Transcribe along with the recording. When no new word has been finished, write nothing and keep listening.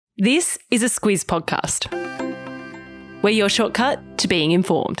This is a Squiz podcast. We're your shortcut to being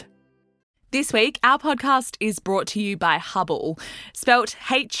informed. This week, our podcast is brought to you by Hubble, spelt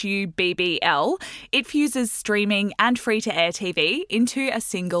Hubbl. It fuses streaming and free-to-air TV into a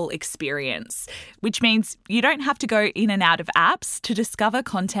single experience, which means you don't have to go in and out of apps to discover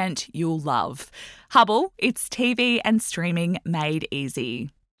content you'll love. Hubble, it's TV and streaming made easy.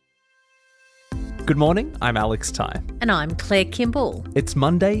 Good morning, I'm Alex Ty. And I'm Claire Kimball. It's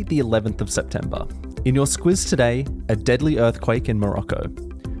Monday, the 11th of September. In your Squiz today, a deadly earthquake in Morocco.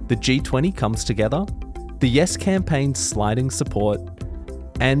 The G20 comes together, the Yes campaign's sliding support,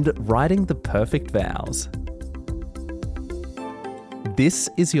 and writing the perfect vows. This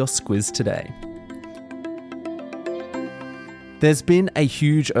is your Squiz today. There's been a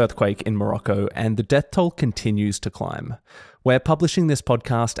huge earthquake in Morocco and the death toll continues to climb. We're publishing this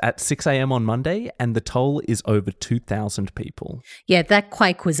podcast at 6 a.m. on Monday and the toll is over 2,000 people. Yeah, that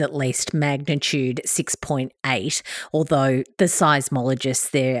quake was at least magnitude 6.8, although the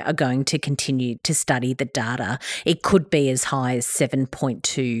seismologists there are going to continue to study the data. It could be as high as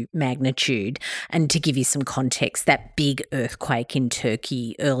 7.2 magnitude. And to give you some context, that big earthquake in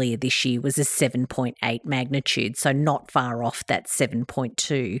Turkey earlier this year was a 7.8 magnitude, so not far off that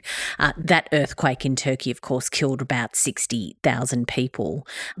 7.2. That earthquake in Turkey, of course, killed about 60,000 people.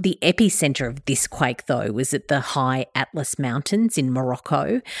 The epicentre of this quake, though, was at the high Atlas Mountains in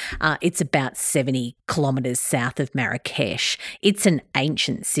Morocco. It's about 70 kilometres south of Marrakesh. It's an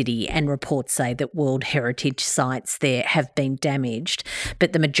ancient city and reports say that World Heritage sites there have been damaged,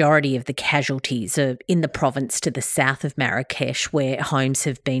 but the majority of the casualties are in the province to the south of Marrakesh, where homes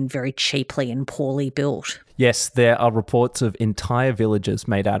have been very cheaply and poorly built. Yes, there are reports of entire villages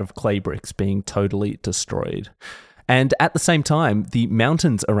made out of clay bricks being totally destroyed. And at the same time, the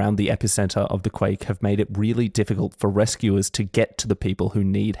mountains around the epicenter of the quake have made it really difficult for rescuers to get to the people who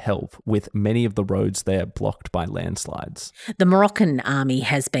need help, with many of the roads there blocked by landslides. The Moroccan army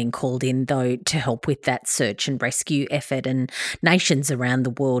has been called in, though, to help with that search and rescue effort, and nations around the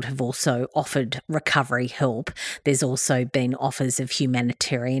world have also offered recovery help. There's also been offers of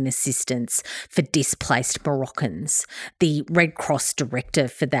humanitarian assistance for displaced Moroccans. The Red Cross director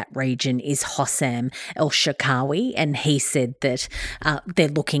for that region is Hossam El-Shakawi, and he said that they're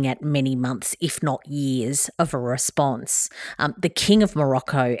looking at many months, if not years, of a response. The King of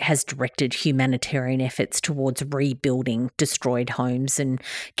Morocco has directed humanitarian efforts towards rebuilding destroyed homes and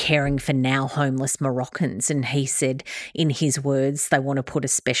caring for now homeless Moroccans. And he said, in his words, they want to put a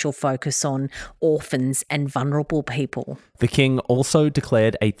special focus on orphans and vulnerable people. The King also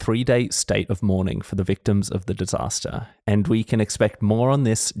declared a 3-day state of mourning for the victims of the disaster, and we can expect more on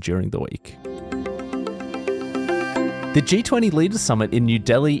this during the week. The G20 Leaders Summit in New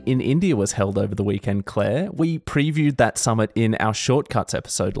Delhi in India was held over the weekend, Claire. We previewed that summit in our Shortcuts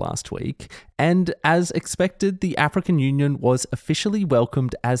episode last week, and as expected, the African Union was officially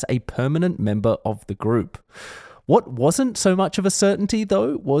welcomed as a permanent member of the group. What wasn't so much of a certainty,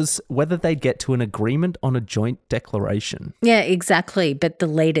 though, was whether they'd get to an agreement on a joint declaration. Yeah, exactly. But the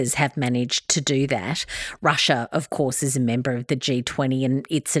leaders have managed to do that. Russia, of course, is a member of the G20 and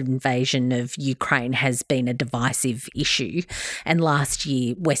its invasion of Ukraine has been a divisive issue. And last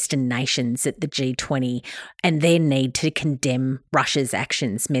year, Western nations at the G20 and their need to condemn Russia's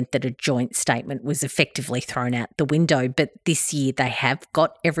actions meant that a joint statement was effectively thrown out the window. But this year, they have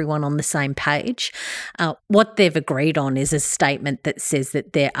got everyone on the same page. What they've agreed on is a statement that says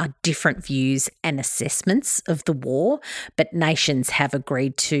that there are different views and assessments of the war, but nations have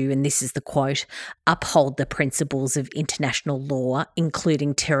agreed to, and this is the quote, uphold the principles of international law,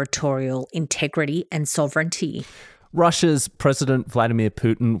 including territorial integrity and sovereignty. Russia's President Vladimir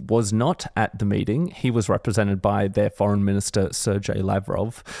Putin was not at the meeting. He was represented by their Foreign Minister Sergei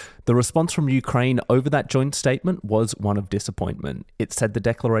Lavrov. The response from Ukraine over that joint statement was one of disappointment. It said the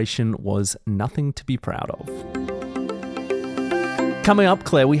declaration was nothing to be proud of. Coming up,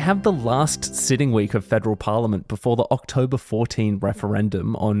 Claire, we have the last sitting week of federal parliament before the October 14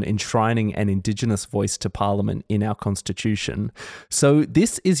 referendum on enshrining an Indigenous voice to parliament in our constitution. So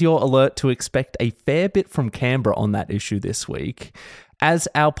this is your alert to expect a fair bit from Canberra on that issue this week. As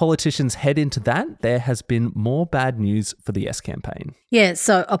our politicians head into that, there has been more bad news for the Yes campaign. Yeah,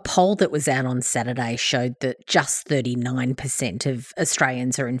 so a poll that was out on Saturday showed that just 39% of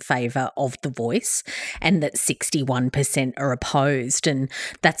Australians are in favour of the voice and that 61% are opposed, and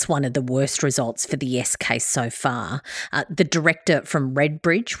that's one of the worst results for the Yes case so far. The director from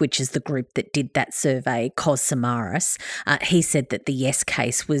Redbridge, which is the group that did that survey, Kos Samaras, he said that the Yes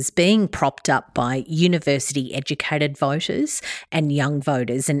case was being propped up by university-educated voters and young young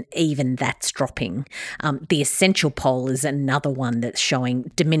voters, and even that's dropping. The Essential poll is another one that's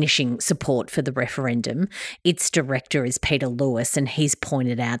showing diminishing support for the referendum. Its director is Peter Lewis, and he's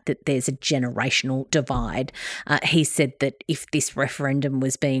pointed out that there's a generational divide. He said that if this referendum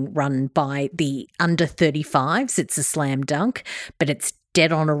was being run by the under 35s, it's a slam dunk, but it's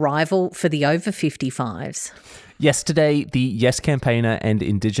dead on arrival for the over 55s. Yesterday, the Yes campaigner and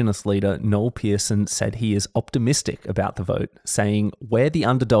Indigenous leader Noel Pearson said he is optimistic about the vote, saying, "We're the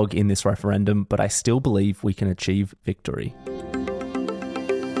underdog in this referendum, but I still believe we can achieve victory."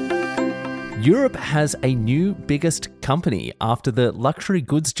 Europe has a new biggest company after the luxury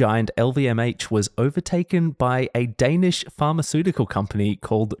goods giant LVMH was overtaken by a Danish pharmaceutical company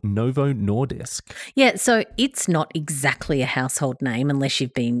called Novo Nordisk. Yeah, so it's not exactly a household name unless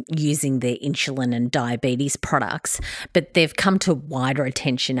you've been using their insulin and diabetes products, but they've come to wider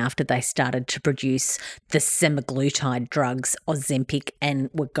attention after they started to produce the semaglutide drugs Ozempic and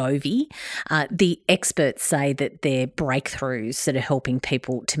Wegovy. The experts say that they're breakthroughs that are helping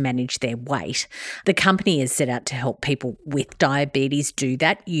people to manage their weight. The company is set out to help people with diabetes do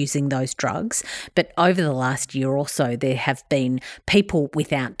that using those drugs. But over the last year or so, there have been people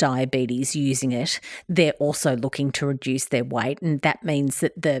without diabetes using it. They're also looking to reduce their weight. And that means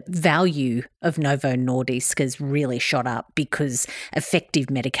that the value of Novo Nordisk has really shot up because effective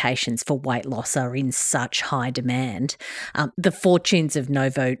medications for weight loss are in such high demand. The fortunes of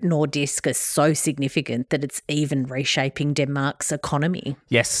Novo Nordisk are so significant that it's even reshaping Denmark's economy.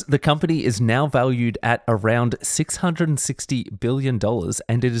 Yes, the company is now valued at around $660 billion,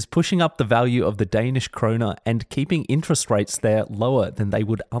 and it is pushing up the value of the Danish kroner and keeping interest rates there lower than they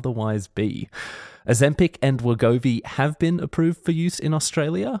would otherwise be. Ozempic and Wegovy have been approved for use in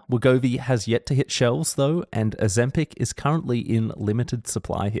Australia. Wegovy has yet to hit shelves, though, and Ozempic is currently in limited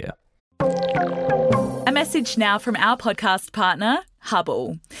supply here. A message now from our podcast partner,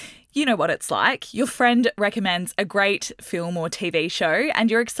 Hubble. You know what it's like. Your friend recommends a great film or TV show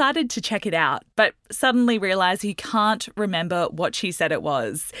and you're excited to check it out, but suddenly realise you can't remember what she said it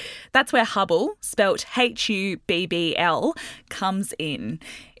was. That's where Hubble, spelt Hubbl, comes in.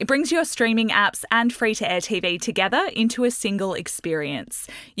 It brings your streaming apps and free-to-air TV together into a single experience.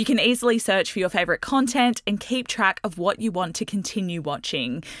 You can easily search for your favourite content and keep track of what you want to continue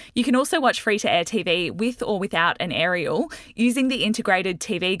watching. You can also watch free-to-air TV with or without an aerial using the integrated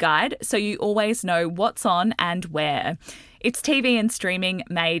TV guide, so you always know what's on and where. It's TV and streaming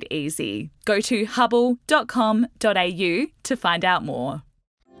made easy. Go to hubble.com.au to find out more.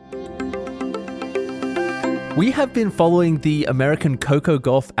 We have been following the American Coco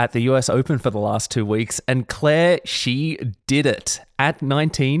Gauff at the US Open for the last 2 weeks, and Claire, she did it. At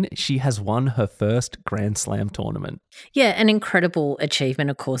 19, she has won her first Grand Slam tournament. Yeah, an incredible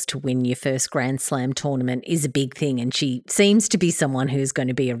achievement, of course, to win your first Grand Slam tournament is a big thing, and she seems to be someone who's going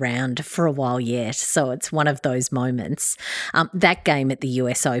to be around for a while yet, so it's one of those moments. That game at the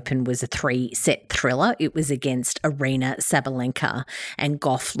US Open was a 3-set thriller. It was against Aryna Sabalenka, and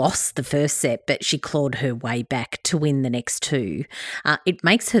Gauff lost the first set, but she clawed her way back to win the next two. It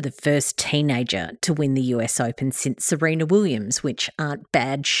makes her the first teenager to win the US Open since Serena Williams, which aren't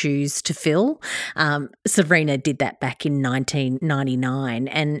bad shoes to fill. Serena did that back in 1999.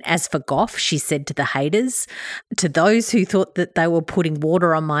 And as for Gauff, she said to the haters, to those who thought that they were putting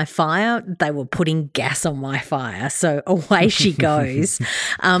water on my fire, they were putting gas on my fire. So away she goes.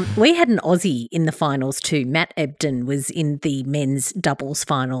 We had an Aussie in the finals too. Matt Ebden was in the men's doubles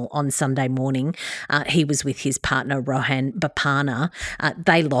final on Sunday morning. He was with his partner, Rohan Bopanna.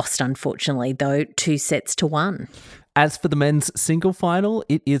 They lost, unfortunately, though, 2-1. As for the men's single final,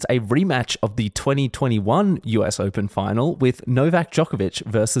 it is a rematch of the 2021 US Open final with Novak Djokovic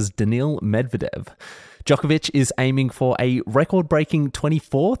versus Daniil Medvedev. Djokovic is aiming for a record-breaking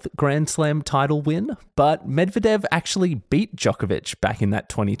 24th Grand Slam title win, but Medvedev actually beat Djokovic back in that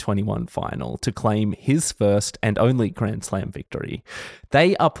 2021 final to claim his first and only Grand Slam victory.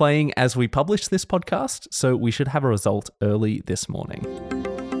 They are playing as we publish this podcast, so we should have a result early this morning.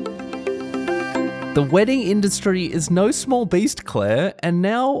 The wedding industry is no small beast, Claire, and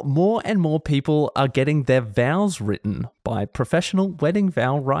now more and more people are getting their vows written by professional wedding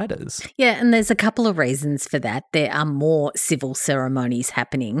vow writers. Yeah, and there's a couple of reasons for that. There are more civil ceremonies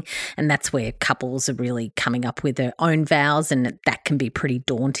happening, and that's where couples are really coming up with their own vows, and that can be pretty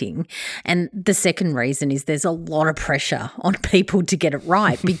daunting. And the second reason is there's a lot of pressure on people to get it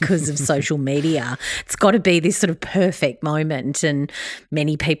right because of social media. It's got to be this sort of perfect moment, and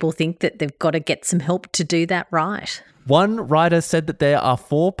many people think that they've got to get some help to do that right. One writer said that there are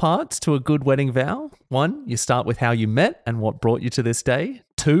 4 parts to a good wedding vow. 1, you start with how you met and what brought you to this day.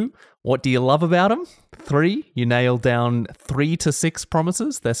 2, what do you love about them? 3, you nail down 3 to 6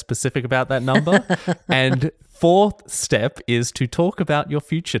 promises. They're specific about that number. And 4th step is to talk about your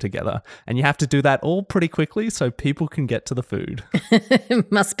future together. And you have to do that all pretty quickly so people can get to the food.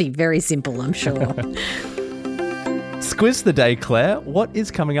 It must be very simple, I'm sure. Squiz the day, Claire. What is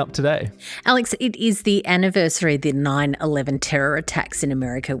coming up today? Alex, it is the anniversary of the 9/11 terror attacks in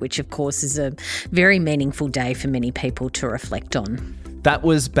America, which of course is a very meaningful day for many people to reflect on. That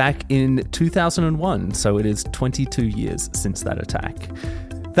was back in 2001, so it is 22 years since that attack.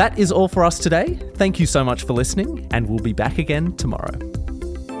 That is all for us today. Thank you so much for listening, and we'll be back again tomorrow.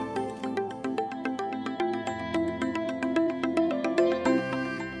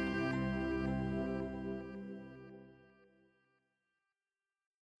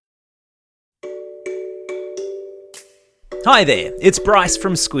 Hi there, it's Bryce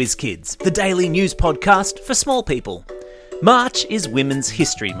from Squiz Kids, the daily news podcast for small people. March is Women's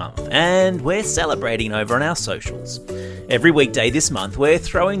History Month, and we're celebrating over on our socials. Every weekday this month, we're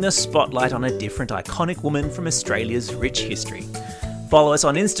throwing the spotlight on a different iconic woman from Australia's rich history. Follow us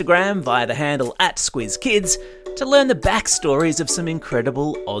on Instagram via the handle @SquizKids to learn the backstories of some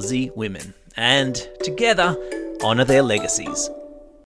incredible Aussie women, and together, honour their legacies.